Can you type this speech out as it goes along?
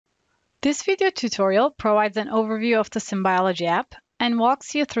This video tutorial provides an overview of the SimBiology app and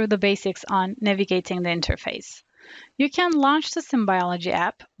walks you through the basics on navigating the interface. You can launch the SimBiology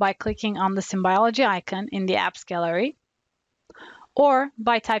app by clicking on the SimBiology icon in the Apps Gallery or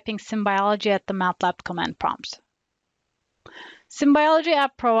by typing SimBiology at the MATLAB command prompt. SimBiology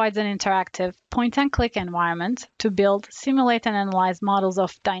app provides an interactive point-and-click environment to build, simulate, and analyze models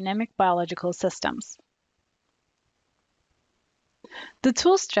of dynamic biological systems. The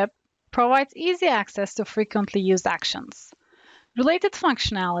Tools strip provides easy access to frequently used actions. Related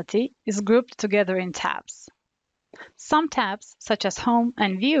functionality is grouped together in tabs. Some tabs, such as Home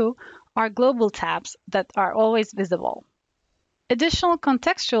and View, are global tabs that are always visible. Additional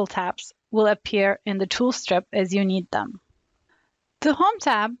contextual tabs will appear in the Tools strip as you need them. The Home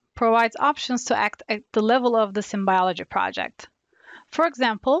tab provides options to act at the level of the SimBiology project. For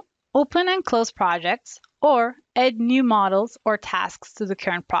example, open and close projects or add new models or tasks to the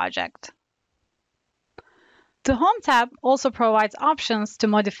current project. The Home tab also provides options to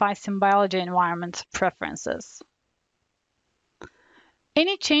modify SimBiology environment preferences.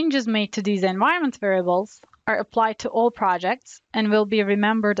 Any changes made to these environment variables are applied to all projects and will be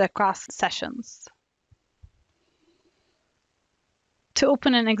remembered across sessions. To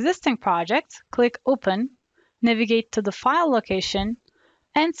open an existing project, click Open, navigate to the file location,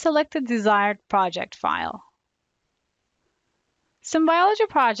 and select the desired project file. SimBiology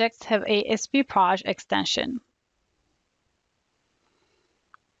projects have a SBProj extension.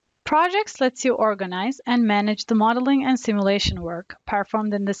 Projects lets you organize and manage the modeling and simulation work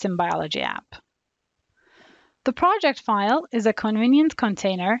performed in the SimBiology app. The project file is a convenient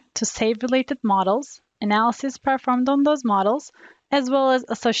container to save related models, analysis performed on those models, as well as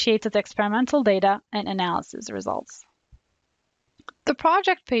associated experimental data and analysis results. The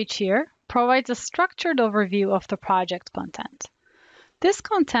project page here provides a structured overview of the project content. This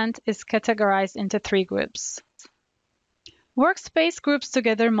content is categorized into 3 groups. Workspace groups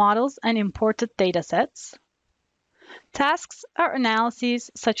together models and imported datasets. Tasks are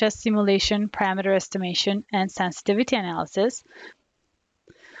analyses such as simulation, parameter estimation, and sensitivity analysis.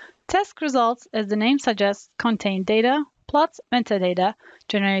 Task results, as the name suggests, contain data, plots, metadata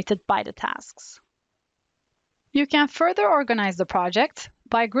generated by the tasks. You can further organize the project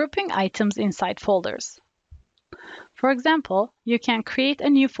by grouping items inside folders. For example, you can create a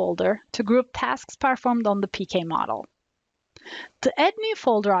new folder to group tasks performed on the PK model. The Add New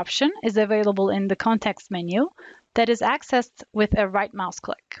Folder option is available in the context menu that is accessed with a right mouse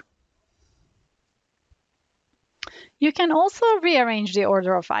click. You can also rearrange the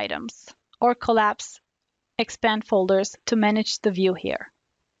order of items or collapse, expand folders to manage the view here.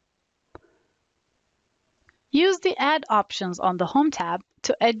 Use the Add options on the Home tab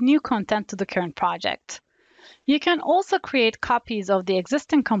to add new content to the current project. You can also create copies of the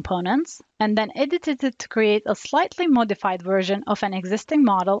existing components and then edit it to create a slightly modified version of an existing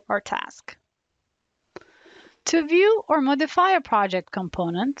model or task. To view or modify a project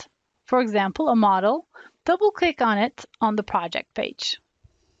component, for example, a model, double-click on it on the project page.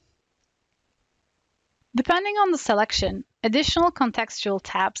 Depending on the selection, additional contextual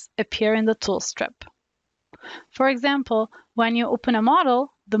tabs appear in the Tools strip. For example, when you open a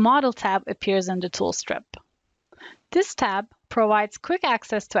model, the Model tab appears in the Tools strip. This tab provides quick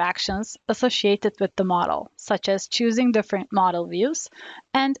access to actions associated with the model, such as choosing different model views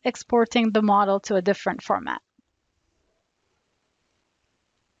and exporting the model to a different format.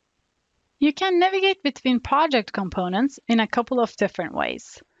 You can navigate between project components in a couple of different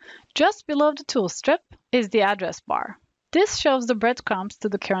ways. Just below the Tools strip is the address bar. This shows the breadcrumbs to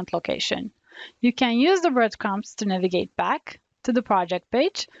the current location. You can use the breadcrumbs to navigate back to the project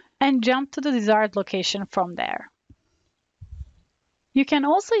page and jump to the desired location from there. You can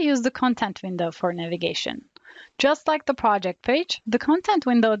also use the content window for navigation. Just like the project page, the content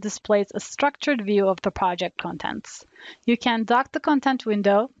window displays a structured view of the project contents. You can dock the content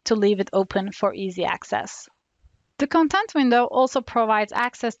window to leave it open for easy access. The content window also provides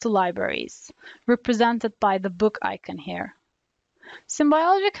access to libraries, represented by the book icon here.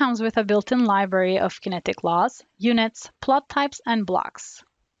 SimBiology comes with a built-in library of kinetic laws, units, plot types, and blocks.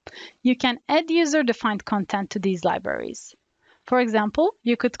 You can add user-defined content to these libraries. For example,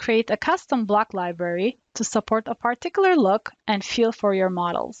 you could create a custom block library to support a particular look and feel for your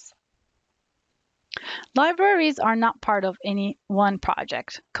models. Libraries are not part of any one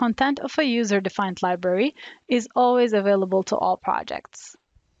project. Content of a user-defined library is always available to all projects.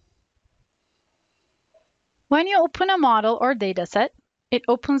 When you open a model or dataset, it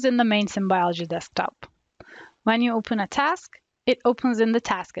opens in the main SimBiology desktop. When you open a task, it opens in the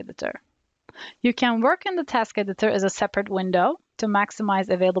task editor. You can work in the task editor as a separate window to maximize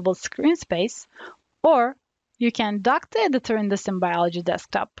available screen space, or you can dock the editor in the SimBiology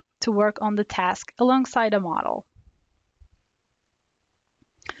desktop to work on the task alongside a model.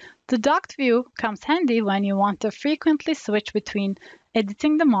 The docked view comes handy when you want to frequently switch between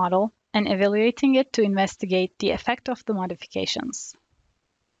editing the model and evaluating it to investigate the effect of the modifications.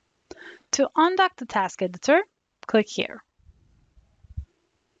 To undock the task editor, click here.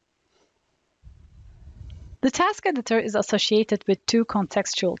 The task editor is associated with two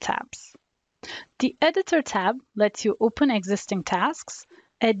contextual tabs. The Editor tab lets you open existing tasks,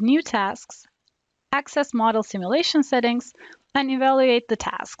 add new tasks, access model simulation settings, and evaluate the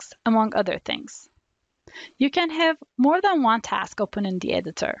tasks, among other things. You can have more than one task open in the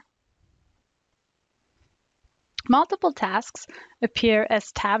editor. Multiple tasks appear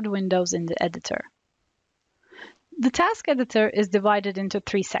as tabbed windows in the editor. The task editor is divided into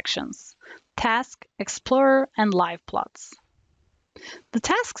three sections: Task, Explorer, and Live Plots. The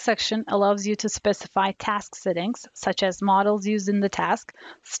Task section allows you to specify task settings, such as models used in the task,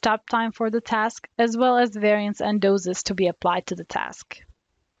 stop time for the task, as well as variants and doses to be applied to the task.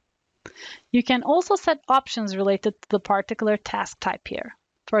 You can also set options related to the particular task type here.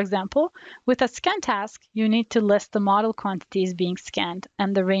 For example, with a scan task, you need to list the model quantities being scanned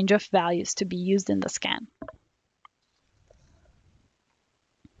and the range of values to be used in the scan.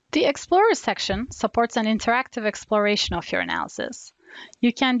 The Explorer section supports an interactive exploration of your analysis.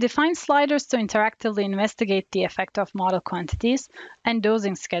 You can define sliders to interactively investigate the effect of model quantities and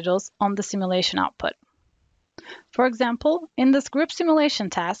dosing schedules on the simulation output. For example, in this group simulation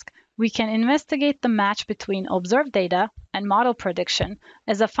task, we can investigate the match between observed data and model prediction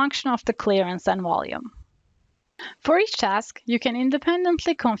as a function of the clearance and volume. For each task, you can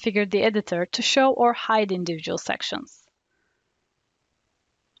independently configure the editor to show or hide individual sections.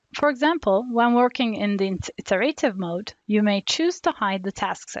 For example, when working in the iterative mode, you may choose to hide the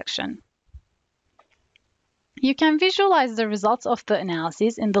task section. You can visualize the results of the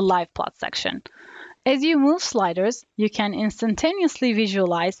analyses in the Live Plot section. As you move sliders, you can instantaneously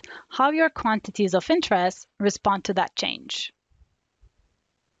visualize how your quantities of interest respond to that change.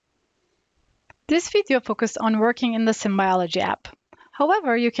 This video focused on working in the SimBiology app.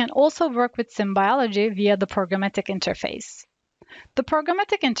 However, you can also work with SimBiology via the Programmatic Interface. The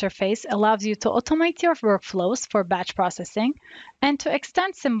Programmatic Interface allows you to automate your workflows for batch processing and to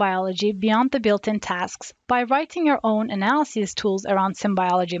extend SimBiology beyond the built-in tasks by writing your own analysis tools around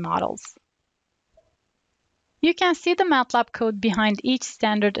SimBiology models. You can see the MATLAB code behind each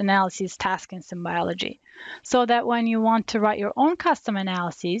standard analysis task in SimBiology, so that when you want to write your own custom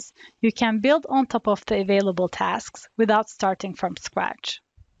analyses, you can build on top of the available tasks without starting from scratch.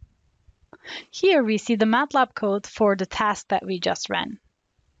 Here we see the MATLAB code for the task that we just ran.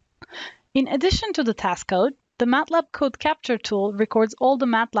 In addition to the task code, the MATLAB code capture tool records all the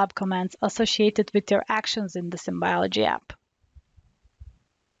MATLAB commands associated with your actions in the SimBiology app.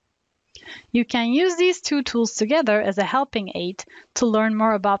 You can use these two tools together as a helping aid to learn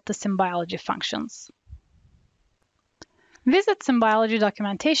more about the SimBiology functions. Visit SimBiology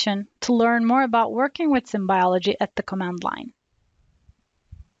documentation to learn more about working with SimBiology at the command line.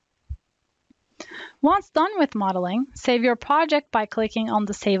 Once done with modeling, save your project by clicking on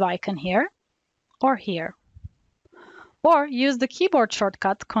the Save icon here or here. Or use the keyboard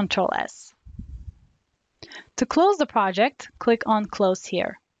shortcut Ctrl+S. To close the project, click on Close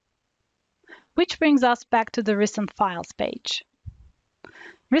here, which brings us back to the Recent Files page.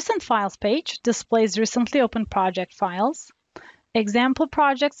 Recent Files page displays recently opened project files, example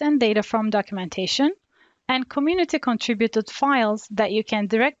projects and data from documentation, and community-contributed files that you can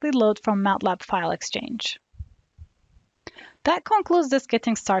directly load from MATLAB File Exchange. That concludes this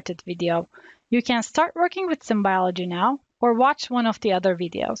Getting Started video. You can start working with SimBiology now or watch one of the other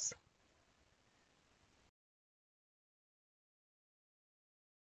videos.